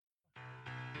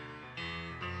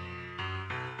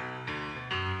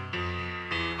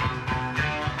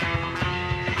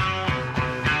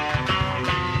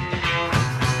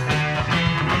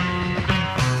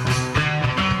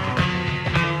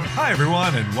Hi,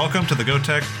 everyone, and welcome to the Go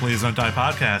Tech Please Don't Die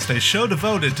podcast, a show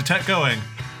devoted to tech going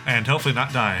and hopefully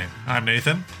not dying. I'm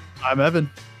Nathan. I'm Evan.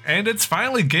 And it's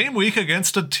finally game week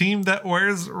against a team that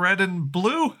wears red and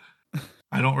blue.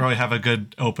 I don't really have a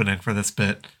good opening for this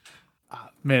bit.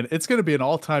 Man, it's going to be an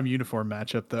all-time uniform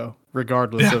matchup, though,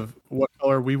 regardless of what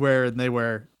color we wear, and they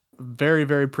wear very,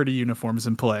 very pretty uniforms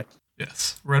in play.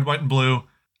 Yes, red, white, and blue,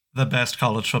 the best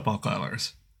college football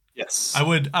colors. Yes. I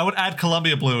would add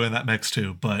Columbia blue in that mix,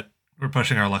 too, but we're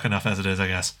pushing our luck enough as it is, I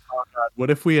guess. Oh, God.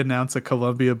 What if we announce a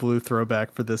Columbia blue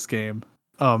throwback for this game?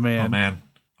 Oh, man.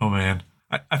 Oh, man.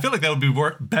 I feel like that would be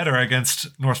better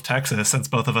against North Texas, since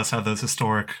both of us have those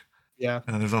historic... Yeah.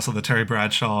 And there's also the Terry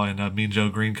Bradshaw and Mean Joe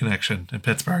Green connection in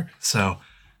Pittsburgh. So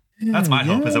that's my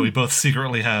hope, is that we both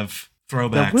secretly have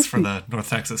throwbacks for the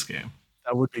North Texas game.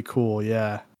 That would be cool,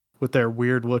 yeah. With their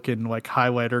weird looking, like,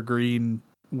 highlighter green,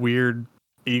 weird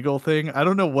eagle thing. I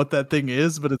don't know what that thing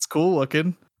is, but it's cool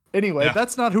looking. Anyway,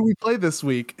 that's not who we play this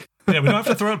week. Yeah, we don't have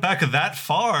to throw it back that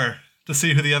far to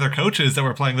see who the other coach is that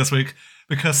we're playing this week,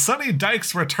 because Sonny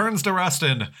Dykes returns to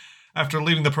Ruston after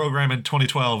leaving the program in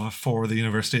 2012 for the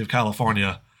University of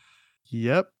California.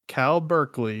 Yep, Cal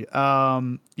Berkeley.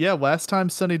 Last time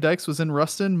Sonny Dykes was in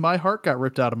Ruston, my heart got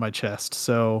ripped out of my chest.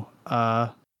 So,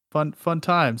 fun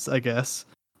times, I guess.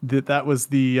 That was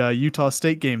the Utah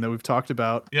State game that we've talked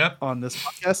about on this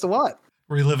podcast a lot.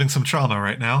 Reliving some trauma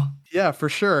right now. Yeah, for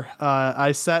sure.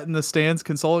 I sat in the stands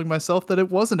consoling myself that it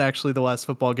wasn't actually the last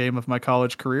football game of my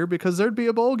college career, because there'd be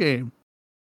a bowl game.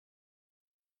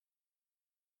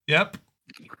 Yep.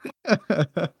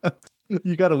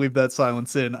 You got to leave that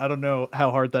silence in. I don't know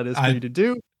how hard that is for you to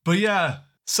do. But yeah,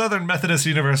 Southern Methodist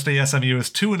University, SMU, is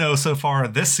 2-0 so far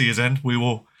this season.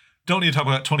 Don't need to talk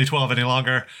about 2012 any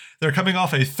longer. They're coming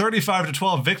off a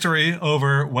 35-12 victory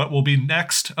over what will be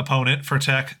next opponent for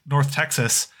Tech, North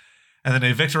Texas, and then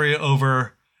a victory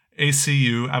over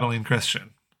ACU, Abilene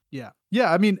Christian.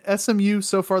 Yeah, I mean, SMU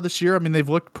so far this year, I mean, they've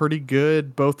looked pretty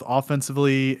good, both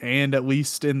offensively and at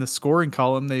least in the scoring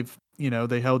column. They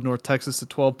held North Texas to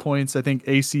 12 points. I think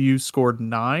ACU scored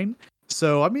 9.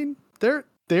 So, I mean,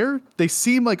 they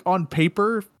seem like on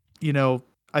paper,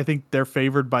 I think they're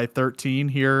favored by 13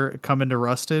 here coming to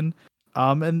Ruston.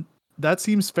 And that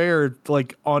seems fair,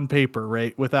 like on paper,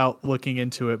 right? Without looking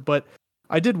into it. But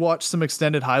I did watch some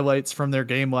extended highlights from their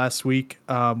game last week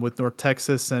with North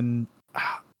Texas, and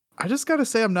I just got to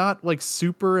say, I'm not like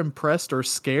super impressed or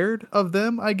scared of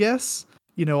them, I guess.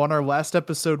 On our last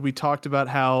episode, we talked about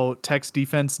how Tech's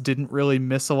defense didn't really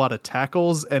miss a lot of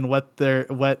tackles and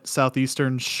let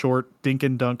Southeastern's short dink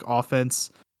and dunk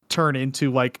offense turn into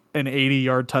like an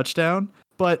 80-yard touchdown.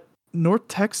 But North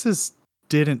Texas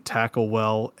didn't tackle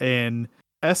well, and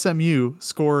SMU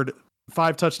scored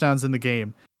 5 touchdowns in the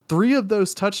game. 3 of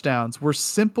those touchdowns were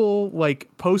simple, like,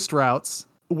 post routes,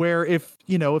 where if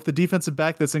the defensive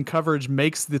back that's in coverage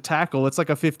makes the tackle, it's like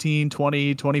a 15,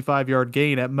 20, 25-yard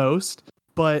gain at most,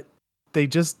 but they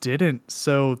just didn't.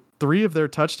 So 3 of their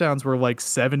touchdowns were like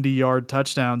 70-yard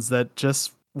touchdowns that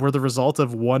just were the result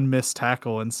of one missed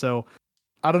tackle. And so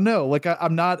I don't know, like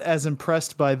I'm not as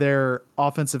impressed by their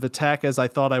offensive attack as I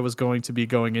thought I was going to be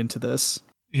going into this.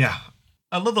 Yeah.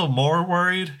 A little more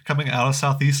worried coming out of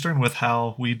Southeastern with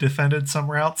how we defended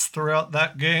some routes throughout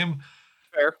that game.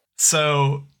 Fair.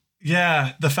 So,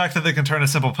 yeah, the fact that they can turn a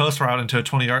simple post route into a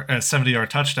 70-yard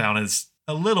touchdown is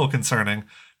a little concerning,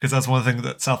 because that's one thing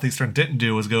that Southeastern didn't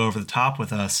do, was go over the top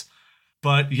with us.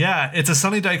 But yeah, it's a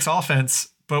Sonny Dykes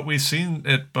offense, but we've seen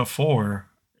it before.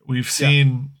 We've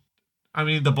seen, I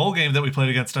mean, the bowl game that we played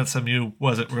against SMU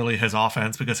wasn't really his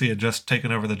offense because he had just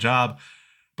taken over the job.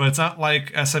 But it's not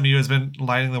like SMU has been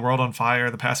lighting the world on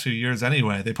fire the past few years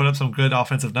anyway. They put up some good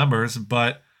offensive numbers,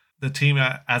 but the team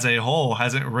as a whole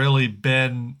hasn't really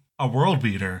been a world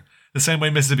beater. The same way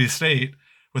Mississippi State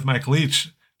with Mike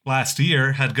Leach last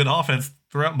year had good offense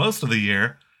throughout most of the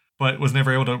year, but was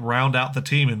never able to round out the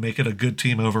team and make it a good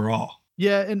team overall.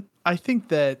 Yeah, and I think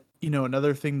that,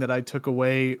 another thing that I took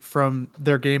away from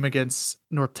their game against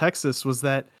North Texas was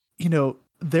that,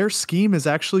 their scheme is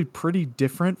actually pretty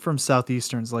different from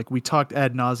Southeastern's. Like, we talked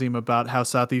ad nauseum about how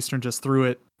Southeastern just threw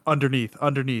it underneath,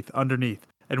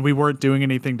 and we weren't doing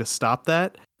anything to stop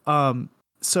that.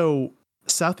 So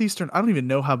Southeastern, I don't even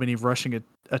know how many rushing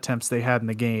attempts they had in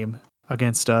the game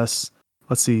against us.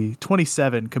 Let's see,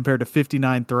 27 compared to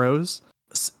 59 throws.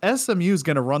 SMU is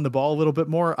going to run the ball a little bit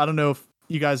more. I don't know if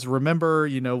you guys remember,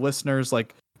 listeners,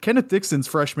 like Kenneth Dixon's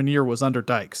freshman year was under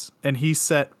Dykes, and he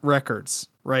set records,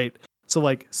 right? So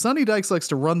like Sonny Dykes likes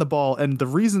to run the ball, and the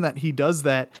reason that he does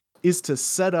that is to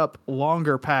set up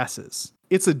longer passes.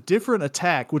 It's a different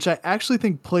attack, which I actually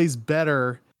think plays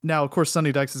better Now, of course,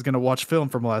 Sonny Dykes is going to watch film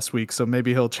from last week, so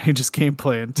maybe he'll change his game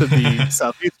plan to be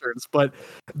Southeasterns. But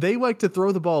they like to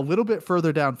throw the ball a little bit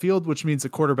further downfield, which means the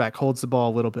quarterback holds the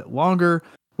ball a little bit longer,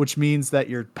 which means that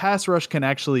your pass rush can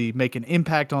actually make an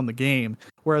impact on the game.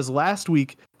 Whereas last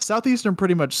week, Southeastern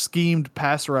pretty much schemed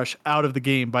pass rush out of the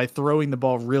game by throwing the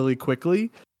ball really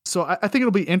quickly. So I think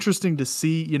it'll be interesting to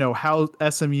see, how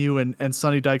SMU and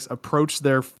Sonny Dykes approach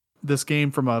this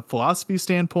game from a philosophy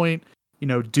standpoint.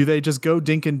 Do they just go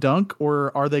dink and dunk,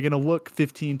 or are they going to look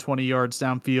 15, 20 yards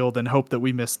downfield and hope that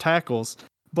we miss tackles?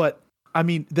 But I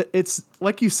mean, it's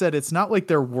like you said, it's not like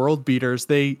they're world beaters.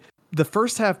 The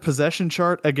first half possession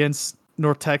chart against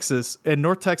North Texas, and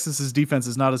North Texas's defense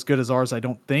is not as good as ours, I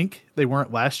don't think. They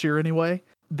weren't last year anyway.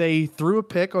 They threw a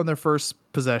pick on their first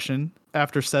possession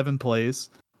after 7 plays.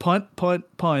 Punt, punt,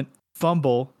 punt,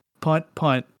 fumble,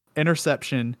 punt,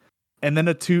 interception, and then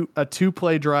a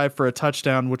two-play drive for a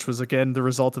touchdown, which was again the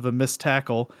result of a missed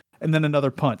tackle, and then another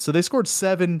punt. So they scored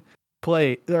 7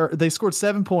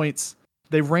 points.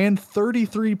 They ran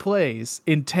 33 plays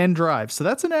in 10 drives. So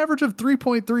that's an average of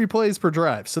 3.3 plays per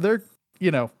drive. So they're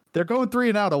going 3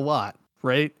 and out a lot,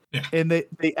 right? Yeah. And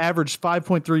they averaged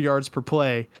 5.3 yards per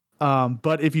play.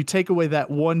 But if you take away that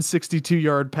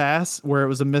 162-yard pass where it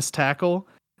was a missed tackle,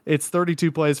 it's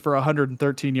 32 plays for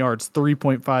 113 yards,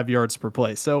 3.5 yards per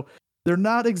play. So they're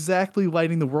not exactly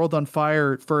lighting the world on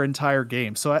fire for an entire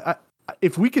game. So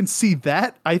if we can see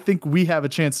that, I think we have a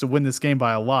chance to win this game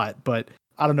by a lot. But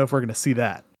I don't know if we're going to see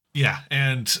that. Yeah,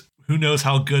 and who knows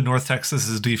how good North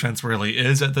Texas's defense really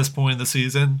is at this point in the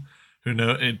season. Who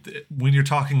know when you're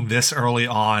talking this early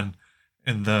on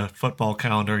in the football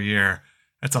calendar year,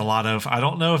 it's a lot of, I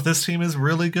don't know if this team is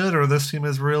really good or this team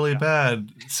is really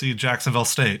bad. See Jacksonville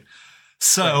State.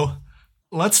 So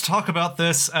let's talk about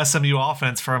this SMU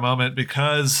offense for a moment,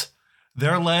 because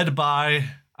they're led by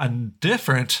a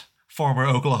different former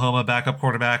Oklahoma backup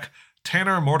quarterback,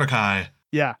 Tanner Mordecai.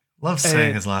 Yeah. Love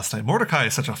saying his last name. Mordecai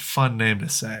is such a fun name to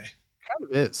say. Kind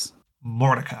of is.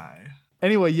 Mordecai.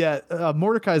 Anyway,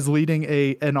 Mordecai is leading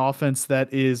an offense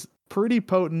that is pretty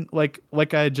potent. Like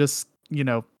I just,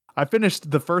 I finished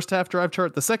the first half drive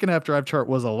chart. The second half drive chart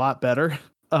was a lot better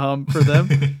for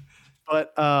them.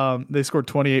 But they scored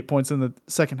 28 points in the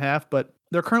second half. But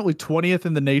they're currently 20th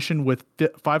in the nation with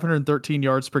 513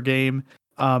 yards per game.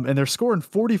 And they're scoring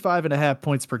 45.5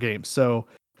 points per game. So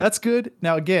that's good.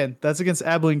 Now, again, that's against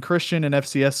Abilene Christian, an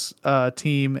FCS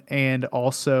team, and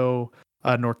also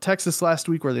North Texas last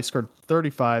week where they scored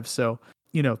 35. So,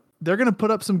 they're going to put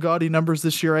up some gaudy numbers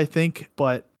this year, I think.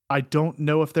 But I don't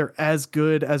know if they're as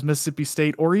good as Mississippi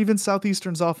State or even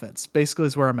Southeastern's offense, basically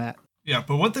is where I'm at. Yeah,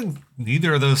 but one thing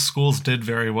neither of those schools did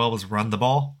very well was run the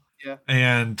ball. Yeah.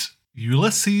 And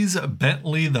Ulysses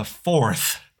Bentley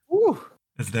IV Woo.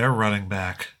 is their running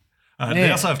back.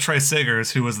 They also have Trey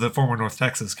Siggers, who was the former North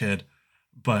Texas kid.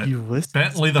 But Ulysses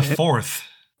Bentley IV.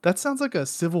 That sounds like a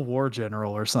Civil War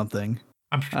general or something.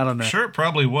 I don't know. Sure it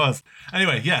probably was.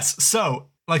 Anyway, yes. So,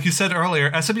 like you said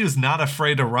earlier, SMU is not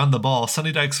afraid to run the ball.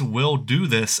 Sonny Dykes will do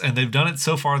this, and they've done it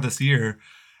so far this year.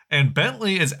 And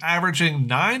Bentley is averaging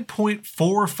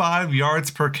 9.45 yards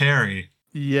per carry.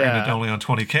 Yeah. Granted, only on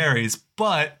 20 carries,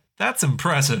 but that's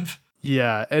impressive.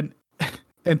 Yeah,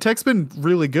 and Tech's been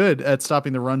really good at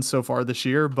stopping the run so far this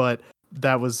year, but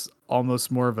that was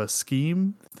almost more of a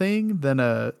scheme thing than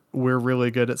we're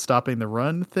really good at stopping the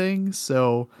run thing.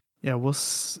 So yeah,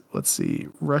 let's see.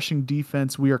 Rushing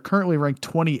defense, we are currently ranked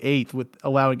 28th with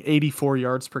allowing 84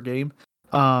 yards per game.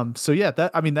 So yeah,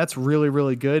 that's really,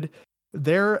 really good.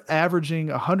 They're averaging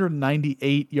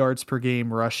 198 yards per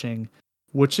game rushing,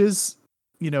 which is,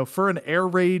 for an air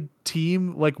raid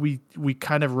team, like we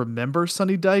kind of remember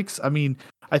Sonny Dykes. I mean,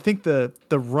 I think the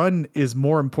run is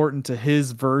more important to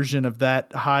his version of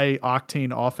that high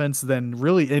octane offense than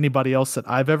really anybody else that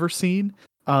I've ever seen.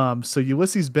 So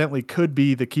Ulysses Bentley could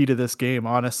be the key to this game,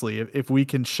 honestly, if we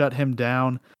can shut him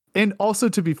down. And also,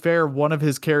 to be fair, one of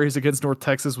his carries against North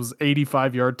Texas was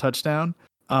 85-yard touchdown.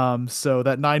 So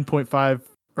that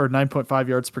 9.5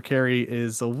 yards per carry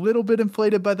is a little bit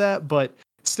inflated by that, but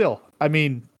still, I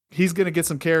mean, he's going to get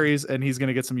some carries and he's going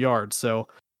to get some yards. So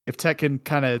if Tech can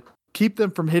kind of keep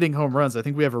them from hitting home runs, I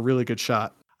think we have a really good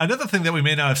shot. Another thing that we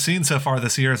may not have seen so far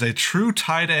this year is a true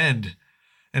tight end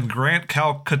in Grant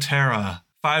Calcaterra.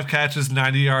 5 catches,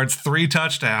 90 yards, 3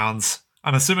 touchdowns.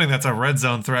 I'm assuming that's a red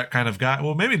zone threat kind of guy.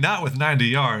 Well, maybe not with 90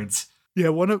 yards. Yeah,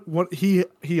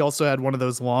 he also had one of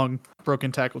those long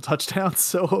broken tackle touchdowns.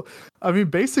 So, I mean,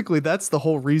 basically that's the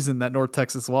whole reason that North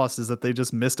Texas lost, is that they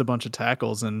just missed a bunch of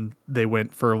tackles and they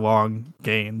went for long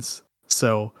gains.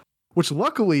 So, which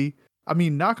luckily, I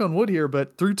mean, knock on wood here,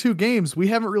 but through 2 games, we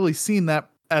haven't really seen that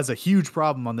as a huge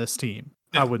problem on this team.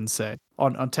 I wouldn't say,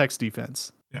 on Tech's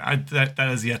defense. Yeah, that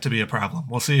is yet to be a problem.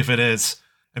 We'll see if it is.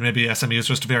 And maybe SMU is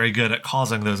just very good at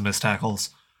causing those missed tackles.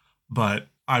 But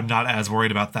I'm not as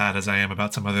worried about that as I am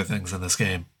about some other things in this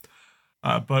game.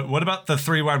 But what about the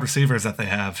 3 wide receivers that they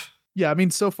have? Yeah, I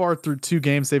mean, so far through 2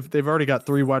 games, they've already got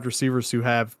 3 wide receivers who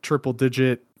have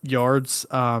triple-digit yards.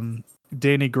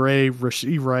 Danny Gray,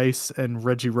 Rashee Rice, and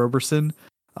Reggie Roberson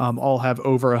all have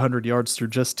over 100 yards through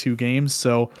just 2 games.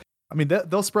 So, I mean,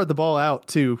 they'll spread the ball out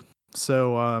too.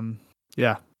 So,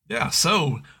 yeah. Yeah,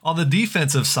 so on the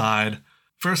defensive side,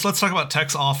 first let's talk about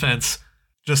Tech's offense,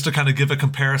 just to kind of give a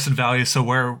comparison value. So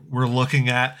where we're looking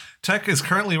at, Tech is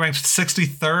currently ranked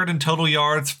 63rd in total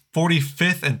yards,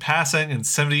 45th in passing, and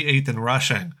 78th in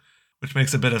rushing, which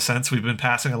makes a bit of sense. We've been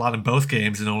passing a lot in both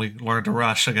games and only learned to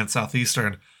rush against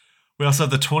Southeastern. We also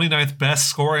have the 29th best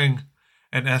scoring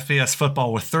in FBS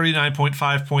football with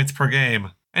 39.5 points per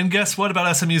game. And guess what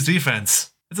about SMU's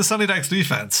defense? It's a Sonny Dykes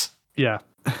defense. Yeah.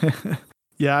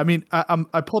 Yeah, I mean,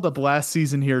 I pulled up last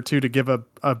season here, too, to give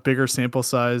a bigger sample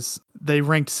size. They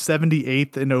ranked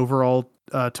 78th in overall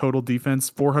total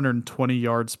defense, 420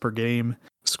 yards per game.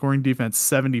 Scoring defense,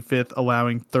 75th,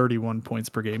 allowing 31 points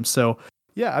per game. So,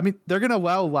 yeah, I mean, they're going to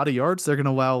allow a lot of yards. They're going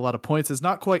to allow a lot of points. It's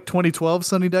not quite 2012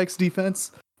 Sonny Dykes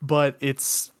defense, but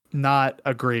it's not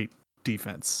a great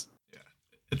defense.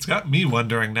 It's got me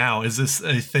wondering now, is this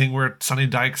a thing where Sonny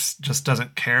Dykes just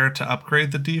doesn't care to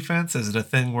upgrade the defense? Is it a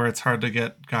thing where it's hard to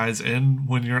get guys in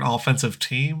when you're an offensive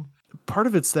team? Part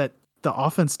of it's that the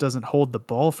offense doesn't hold the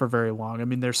ball for very long. I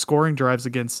mean, their scoring drives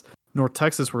against North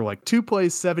Texas were like 2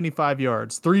 plays, 75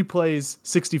 yards, 3 plays,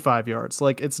 65 yards.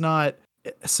 Like, it's not,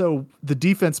 so the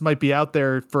defense might be out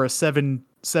there for a seven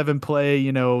play,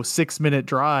 6-minute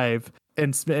drive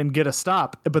and get a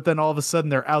stop, but then all of a sudden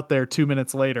they're out there 2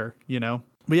 minutes later,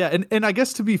 But yeah, and I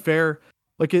guess to be fair,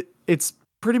 like it's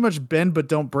pretty much bend but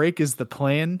don't break is the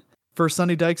plan for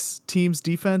Sonny Dykes' team's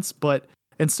defense,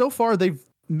 and so far they've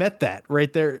met that,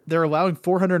 right? They're allowing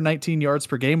 419 yards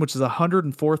per game, which is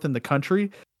 104th in the country,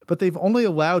 but they've only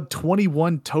allowed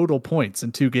 21 total points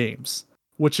in 2 games,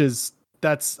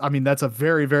 that's a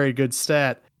very, very good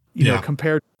stat,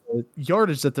 compared to the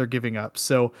yardage that they're giving up.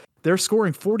 So they're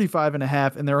scoring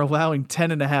 45.5 and they're allowing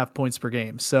 10.5 points per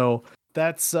game. So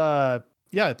that's you're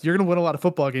going to win a lot of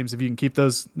football games if you can keep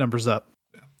those numbers up.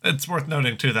 It's worth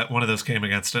noting, too, that one of those came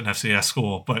against an FCS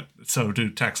school, but so do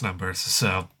Tech's numbers.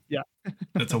 So yeah,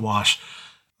 it's a wash.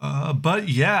 But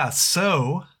yeah,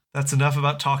 so that's enough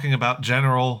about talking about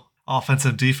general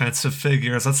offensive defensive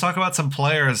figures. Let's talk about some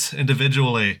players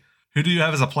individually. Who do you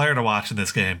have as a player to watch in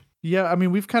this game? Yeah, I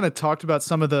mean, we've kind of talked about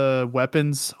some of the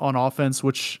weapons on offense,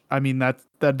 which, I mean,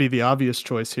 that'd be the obvious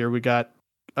choice here. We got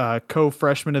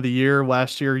co-freshman of the year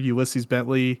last year, Ulysses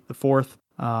Bentley the fourth,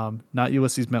 not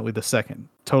Ulysses Bentley the second,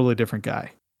 totally different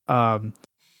guy.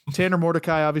 Tanner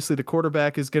Mordecai, obviously the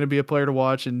quarterback, is going to be a player to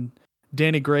watch, and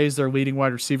Danny Gray's their leading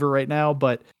wide receiver right now,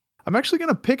 but I'm actually going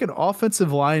to pick an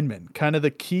offensive lineman. Kind of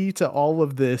the key to all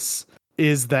of this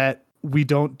is that we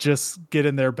don't just get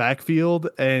in their backfield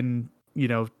and,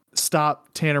 stop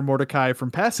Tanner Mordecai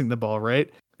from passing the ball, right?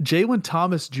 Jalen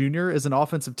Thomas Jr. is an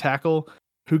offensive tackle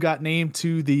who got named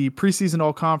to the preseason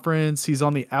all-conference. He's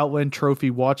on the Outland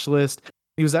Trophy watch list.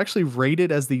 He was actually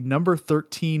rated as the number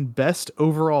 13 best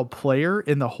overall player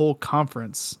in the whole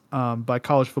conference by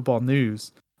College Football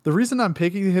News. The reason I'm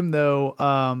picking him, though,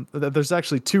 there's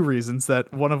actually 2 reasons,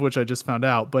 that one of which I just found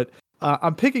out, but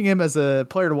I'm picking him as a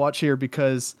player to watch here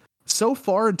because so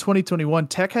far in 2021,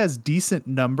 Tech has decent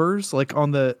numbers, like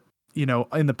on the,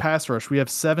 in the pass rush. We have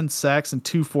 7 sacks and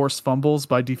 2 forced fumbles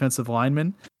by defensive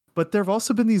linemen. But there have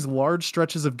also been these large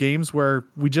stretches of games where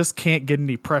we just can't get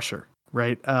any pressure,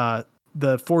 right?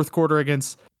 The fourth quarter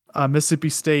against Mississippi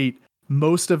State,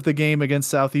 most of the game against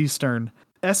Southeastern.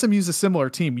 SMU's a similar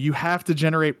team. You have to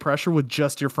generate pressure with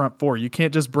just your front 4. You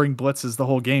can't just bring blitzes the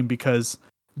whole game because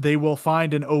they will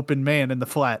find an open man in the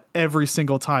flat every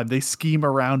single time. They scheme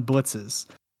around blitzes.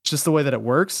 It's just the way that it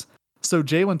works. So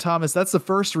Jalen Thomas, that's the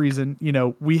first reason,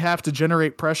 we have to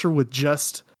generate pressure with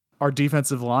just our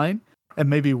defensive line and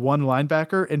maybe one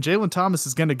linebacker. And Jalen Thomas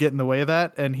is going to get in the way of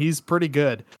that, and he's pretty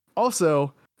good.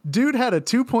 Also, dude had a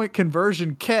 2-point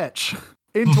conversion catch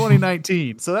in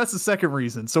 2019. So that's the second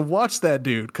reason. So watch that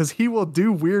dude, because he will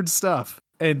do weird stuff.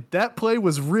 And that play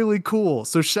was really cool.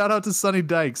 So shout out to Sonny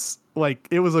Dykes. Like,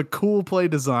 it was a cool play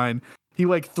design. He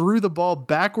threw the ball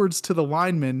backwards to the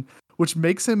lineman, which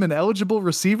makes him an eligible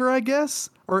receiver, I guess?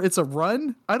 Or it's a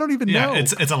run? I don't even know. Yeah,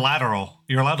 it's a lateral.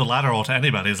 You're allowed to lateral to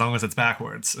anybody as long as it's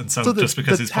backwards. And so just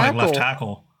because he's playing left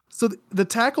tackle. So the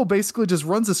tackle basically just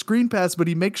runs a screen pass, but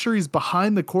he makes sure he's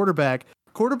behind the quarterback,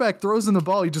 Quarterback throws in the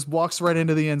ball. He just walks right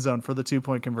into the end zone for the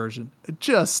 2-point conversion.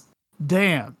 Just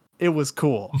damn, it was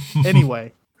cool.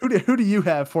 Anyway, who do you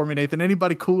have for me, Nathan?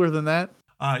 Anybody cooler than that?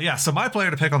 So my player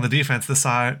to pick on the defense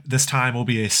this time will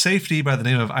be a safety by the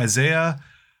name of Isaiah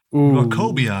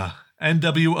Nwokobia,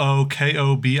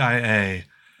 Nwokobia.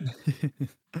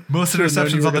 Most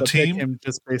interceptions on the team. Pick him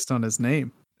just based on his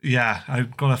name. Yeah,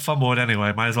 I'm going to fumble it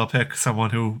anyway. Might as well pick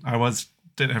someone who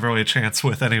didn't have really a chance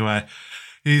with anyway.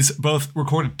 He's both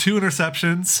recorded 2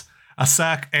 interceptions, a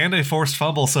sack, and a forced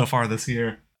fumble so far this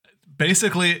year.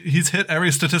 Basically, he's hit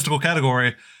every statistical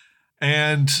category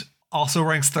and also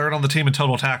ranks 3rd on the team in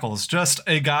total tackles. Just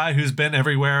a guy who's been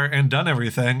everywhere and done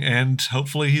everything, and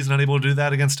hopefully he's not able to do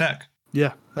that against Tech.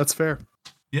 Yeah, that's fair.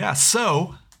 Yeah,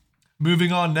 so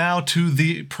moving on now to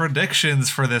the predictions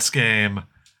for this game.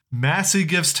 Massey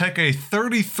gives Tech a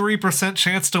 33%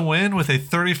 chance to win with a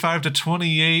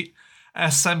 35-28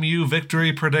 SMU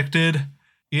victory predicted.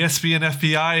 ESPN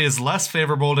FPI is less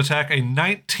favorable to Tech, a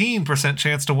 19%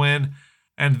 chance to win,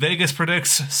 and Vegas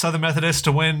predicts Southern Methodist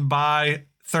to win by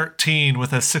 13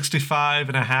 with a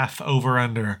 65.5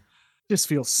 over-under. Just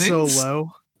feels so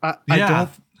low. I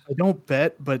don't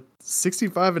bet, but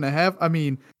 65.5. I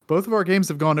mean, both of our games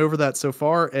have gone over that so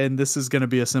far, and this is going to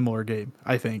be a similar game,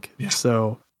 I think. Yeah.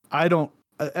 So I don't.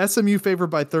 SMU favored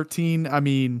by 13. I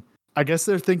mean, I guess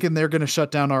they're thinking they're going to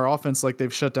shut down our offense like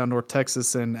they've shut down North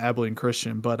Texas and Abilene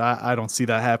Christian, but I don't see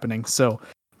that happening. So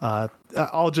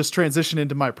I'll just transition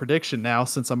into my prediction now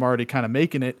since I'm already kind of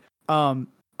making it.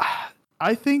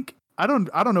 I think I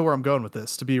don't know where I'm going with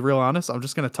this, to be real honest. I'm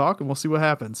just going to talk and we'll see what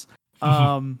happens.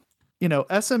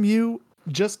 SMU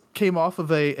just came off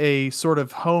of a sort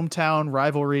of hometown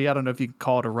rivalry. I don't know if you can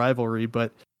call it a rivalry,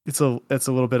 but it's a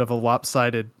little bit of a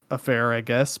lopsided affair, I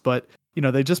guess. But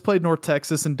they just played North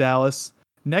Texas and Dallas.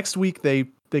 Next week they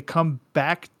come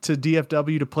back to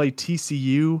DFW to play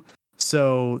TCU.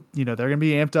 So, they're going to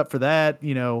be amped up for that.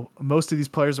 Most of these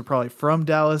players are probably from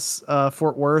Dallas,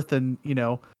 Fort Worth, and,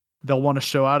 they'll want to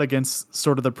show out against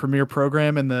sort of the premier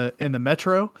program in the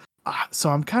Metro. So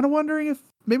I'm kind of wondering if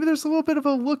maybe there's a little bit of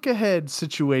a look ahead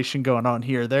situation going on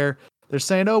here. They're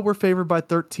saying, oh, we're favored by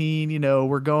 13.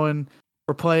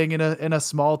 We're playing in a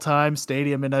small time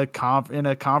stadium in a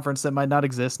conference that might not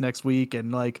exist next week.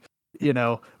 And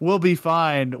we'll be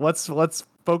fine. Let's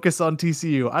focus on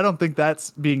TCU. I don't think that's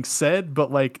being said,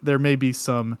 but there may be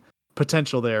some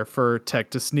potential there for Tech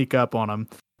to sneak up on them.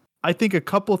 I think a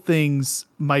couple things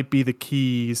might be the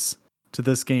keys to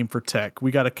this game for Tech. We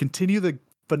got to continue the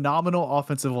phenomenal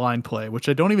offensive line play, which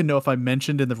I don't even know if I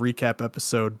mentioned in the recap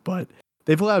episode, but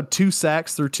they've allowed 2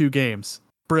 sacks through 2 games.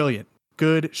 Brilliant.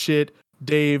 Good shit,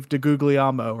 Dave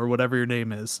DeGuglielmo, or whatever your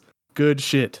name is. Good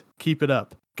shit. Keep it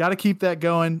up. Got to keep that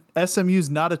going. SMU's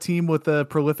not a team with a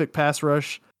prolific pass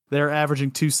rush. They're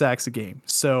averaging 2 sacks a game.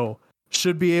 So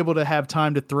should be able to have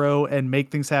time to throw and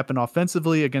make things happen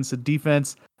offensively against a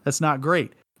defense that's not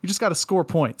great. You just got to score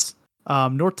points.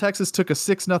 North Texas took a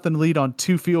 6-0 lead on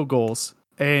 2 field goals,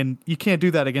 and you can't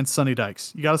do that against Sonny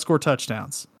Dykes. You got to score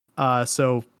touchdowns.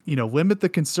 So limit the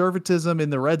conservatism in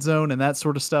the red zone and that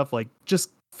sort of stuff. Just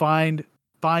find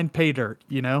pay dirt,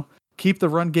 keep the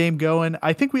run game going.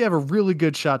 I think we have a really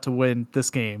good shot to win this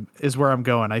game is where I'm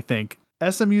going. I think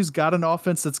SMU's got an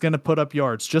offense that's going to put up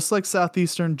yards, just like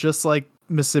Southeastern, just like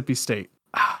Mississippi State.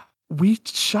 We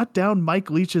shut down Mike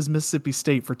Leach's Mississippi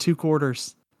State for 2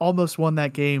 quarters, almost won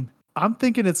that game. I'm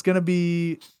thinking it's going to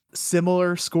be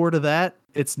similar score to that.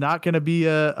 It's not going to be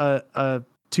a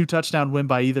 2-touchdown win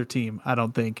by either team, I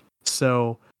don't think.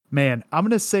 So, man, I'm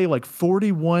going to say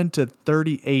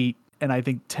 41-38, and I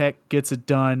think Tech gets it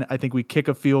done. I think we kick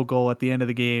a field goal at the end of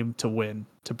the game to win,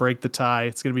 to break the tie.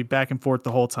 It's going to be back and forth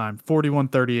the whole time.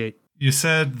 41-38. You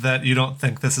said that you don't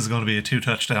think this is going to be a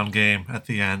 2-touchdown game at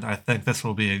the end. I think this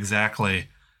will be exactly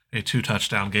a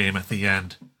 2-touchdown game at the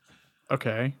end.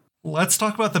 Okay. Let's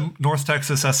talk about the North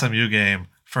Texas SMU game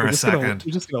for a second.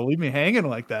 You're just going to leave me hanging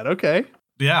like that. Okay.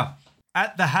 Yeah.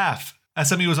 At the half,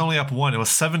 SMU was only up 1. It was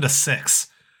 7-6.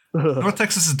 North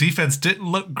Texas's defense didn't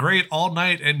look great all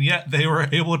night, and yet they were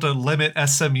able to limit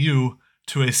SMU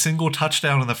to a single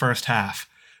touchdown in the first half.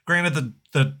 Granted,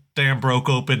 the dam broke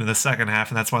open in the second half,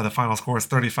 and that's why the final score is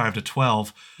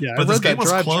 35-12. Yeah, but this game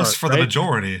was close for the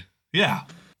majority. Yeah.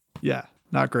 Yeah,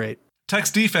 not great.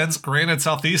 Tech's defense, granted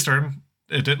Southeastern,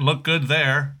 it didn't look good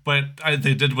there, but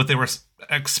they did what they were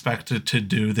expected to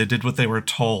do. They did what they were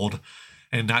told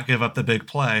and not give up the big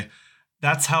play.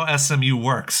 That's how SMU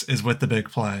works, is with the big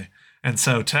play. And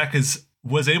so Tech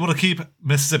was able to keep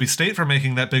Mississippi State from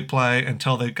making that big play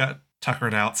until they got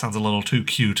tuckered out. Sounds a little too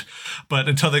cute, but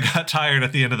until they got tired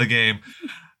at the end of the game.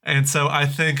 And so I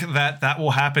think that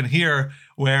will happen here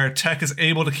where Tech is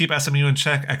able to keep SMU in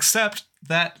check, except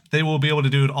that they will be able to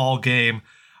do it all game.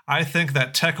 I think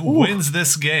that Tech wins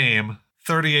this game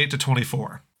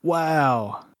 38-24.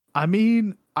 Wow. I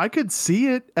mean, I could see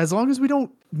it as long as we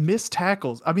don't miss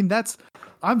tackles. I mean,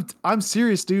 I'm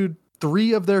serious, dude.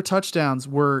 3 of their touchdowns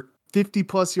were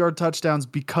 50+ yard touchdowns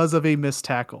because of a missed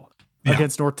tackle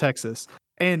against North Texas.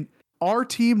 And our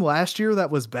team last year that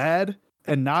was bad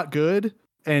and not good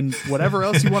and whatever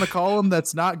else you want to call them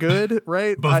that's not good,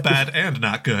 right? Both bad and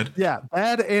not good. Yeah,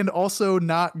 bad and also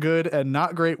not good and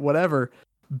not great, whatever,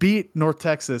 beat North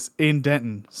Texas in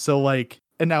Denton. So like,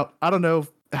 and now I don't know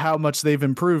how much they've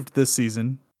improved this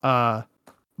season, but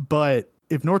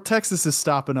if North Texas is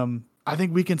stopping them, I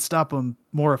think we can stop them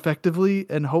more effectively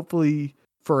and hopefully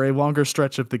for a longer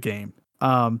stretch of the game.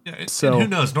 So and who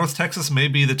knows? North Texas may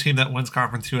be the team that wins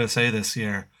Conference USA this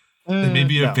year. They may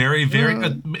be a very, very.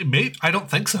 I don't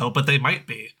think so, but they might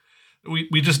be.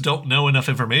 We just don't know enough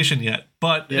information yet.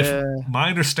 But if my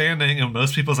understanding and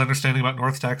most people's understanding about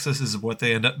North Texas is what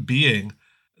they end up being,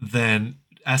 then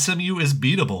SMU is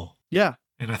beatable. Yeah,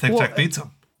 and I think Tech beats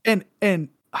them. And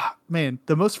man,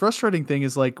 the most frustrating thing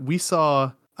is like we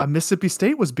saw Mississippi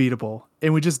State was beatable,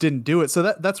 and we just didn't do it.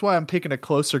 So that's why I'm picking a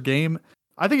closer game.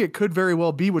 I think it could very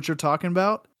well be what you're talking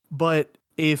about, but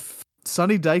if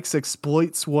Sonny Dykes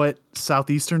exploits what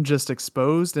Southeastern just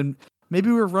exposed, and maybe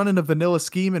we were running a vanilla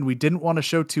scheme and we didn't want to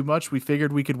show too much. We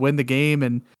figured we could win the game.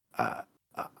 And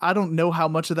I don't know how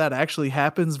much of that actually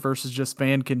happens versus just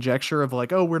fan conjecture of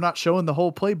like, oh, we're not showing the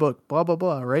whole playbook, blah, blah,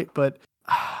 blah. Right. But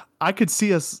I could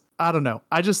see us. I don't know.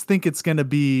 I just think it's going to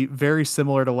be very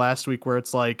similar to last week where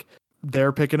it's like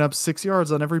they're picking up 6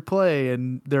 yards on every play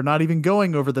and they're not even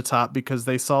going over the top because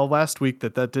they saw last week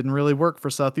that didn't really work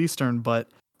for Southeastern. But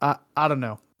I don't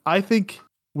know. I think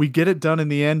we get it done in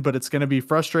the end, but it's going to be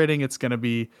frustrating. It's going to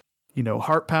be,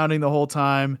 heart pounding the whole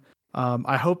time.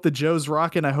 I hope the Joe's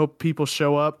rocking. I hope people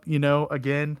show up,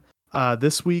 again,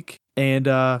 this week. And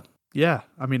I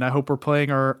mean, I hope we're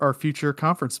playing our future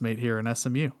conference mate here in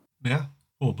SMU. Yeah,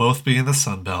 we'll both be in the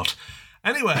Sun Belt.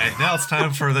 Anyway, now it's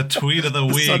time for the tweet of the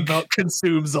week. Sun Belt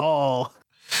consumes all.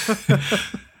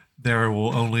 There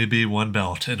will only be one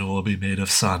belt, and it will be made of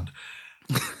sun.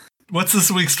 What's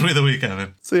this week's tweet of the week,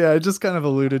 Evan? So yeah, I just kind of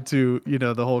alluded to,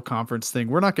 the whole conference thing.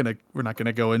 We're not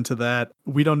gonna go into that.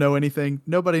 We don't know anything.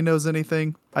 Nobody knows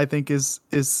anything. I think is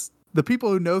the people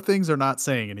who know things are not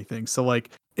saying anything. So like,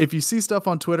 if you see stuff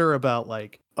on Twitter about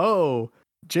like, oh,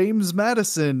 James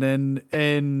Madison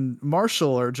and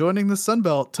Marshall are joining the Sun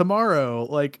Belt tomorrow,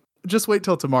 like, just wait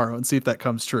till tomorrow and see if that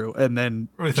comes true. And then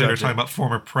I thought you were talking about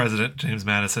former president James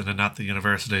Madison and not the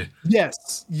university.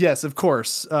 Yes, of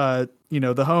course. The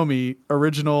homie,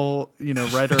 original,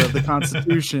 writer of the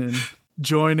Constitution,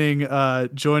 joining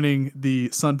the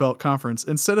Sun Belt Conference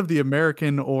instead of the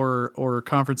American or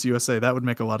Conference USA. That would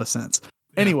make a lot of sense. Yeah.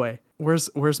 Anyway,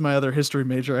 where's my other history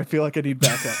major? I feel like I need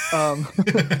backup.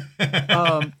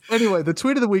 Anyway, the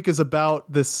tweet of the week is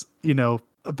about this,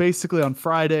 basically on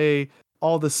Friday,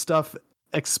 all this stuff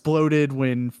exploded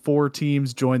when 4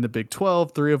 teams joined the Big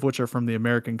 12, 3 of which are from the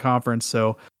American Conference.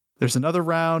 So there's another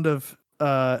round of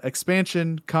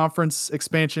conference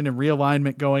expansion and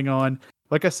realignment going on.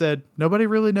 Like I said, nobody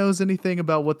really knows anything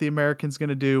about what the American's going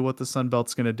to do, what the Sun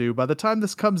Belt's going to do. By the time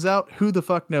this comes out, who the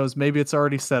fuck knows? Maybe it's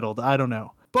already settled. I don't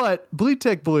know. But Bleed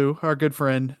Tech Blue, our good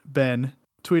friend Ben,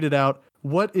 tweeted out,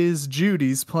 what is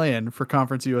Judy's plan for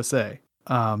Conference USA?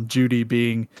 Judy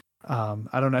being,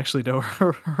 I don't actually know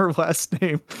her last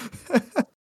name.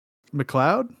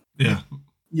 McLeod? Yeah.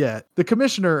 Yeah. The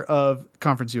commissioner of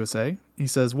Conference USA, he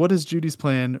says, what is Judy's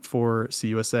plan for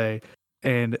CUSA?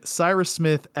 And Cyrus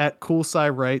Smith at Cool Cy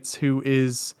writes, who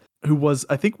was,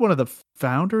 I think, one of the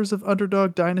founders of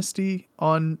Underdog Dynasty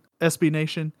on SB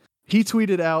Nation. He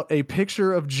tweeted out a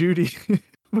picture of Judy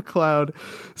McLeod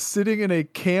sitting in a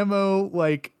camo,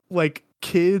 like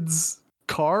kids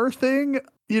car thing,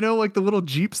 like the little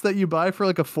Jeeps that you buy for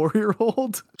like a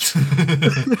 4-year-old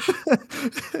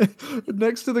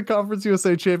next to the Conference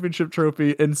USA Championship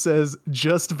trophy and says,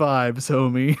 just vibes,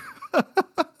 homie.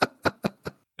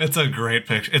 It's a great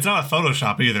picture. It's not a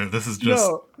Photoshop either. This is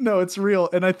just... No, it's real.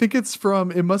 And I think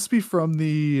it must be from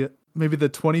maybe the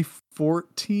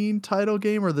 2014 title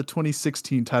game or the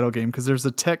 2016 title game, because there's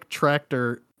a Tech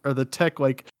tractor or the Tech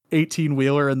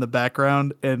 18-wheeler in the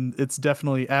background, and it's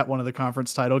definitely at one of the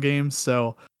conference title games.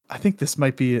 So I think this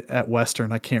might be at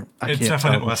Western. It's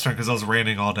definitely at Western because it was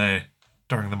raining all day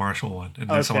during the Marshall one, and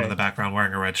there's someone in the background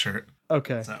wearing a red shirt.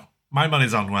 Okay. So my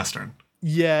money's on Western.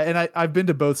 Yeah, and I've been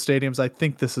to both stadiums. I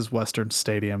think this is Western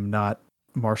Stadium, not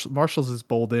Marshall. Marshall's is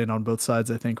bowled in on both sides,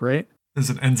 I think, right?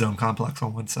 There's an end zone complex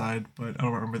on one side, but I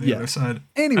don't remember the other side.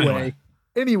 Anyway,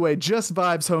 Anyway, just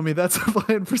vibes, homie. That's a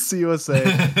plan for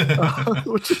CUSA,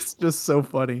 which is just so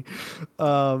funny.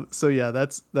 So yeah,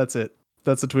 that's it.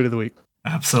 That's the tweet of the week.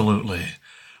 Absolutely.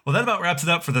 Well, that about wraps it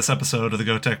up for this episode of the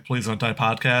Go Tech Please Don't Die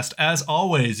podcast. As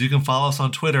always, you can follow us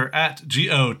on Twitter at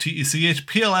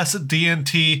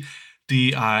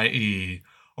GOTECHPLSDNTDIE,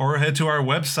 or head to our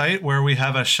website where we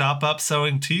have a shop up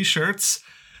sewing t-shirts.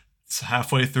 It's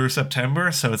halfway through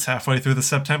September, so it's halfway through the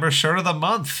September shirt of the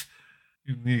month.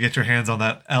 You get your hands on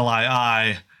that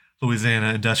LII,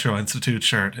 Louisiana Industrial Institute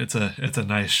shirt. It's a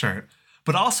nice shirt.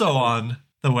 But also on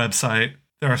the website,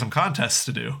 there are some contests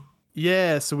to do.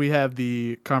 Yeah, so we have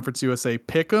the Conference USA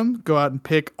Pick'em. Go out and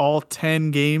pick all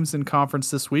 10 games in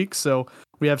conference this week. So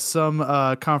we have some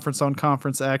conference on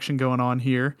conference action going on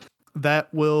here.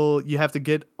 You have to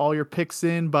get all your picks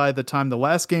in by the time the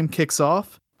last game kicks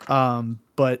off.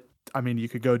 But I mean, you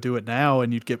could go do it now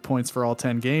and you'd get points for all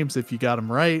 10 games if you got them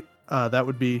right. That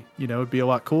would be, it'd be a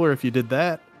lot cooler if you did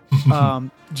that.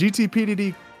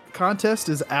 GTPDD contest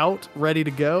is out, ready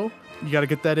to go. You got to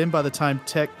get that in by the time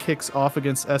Tech kicks off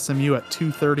against SMU at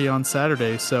 2:30 on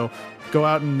Saturday. So go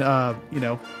out and,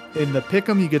 in the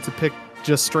pick'em, you get to pick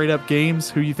just straight up games,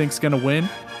 who you think's going to win.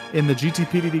 In the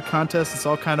GTPDD contest, it's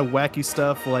all kind of wacky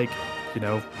stuff like,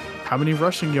 how many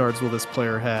rushing yards will this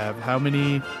player have? How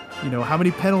many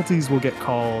penalties will get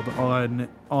called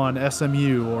on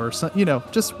SMU or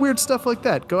just weird stuff like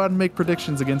that. Go out and make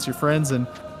predictions against your friends, and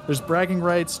there's bragging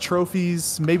rights,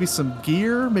 trophies, maybe some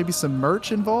gear, maybe some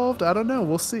merch involved. I don't know.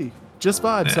 We'll see. Just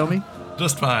vibes, homie.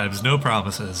 Just vibes. No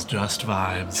promises. Just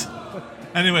vibes.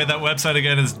 Anyway, that website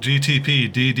again is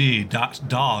gtpdd.dog.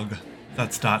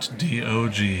 That's .dog.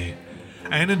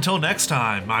 And until next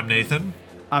time, I'm Nathan.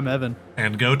 I'm Evan.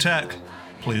 And Go Tech.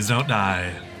 Please don't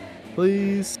die.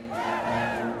 Please.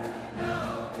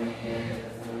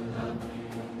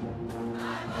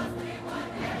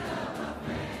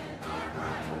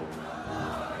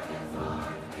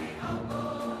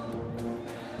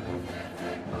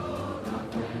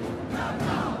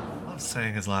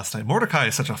 Saying his last name. Mordecai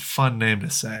is such a fun name to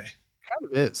say. Kind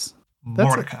of is.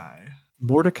 Mordecai.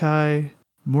 Mordecai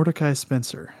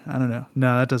Spencer. I don't know.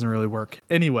 No, that doesn't really work.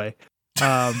 Anyway.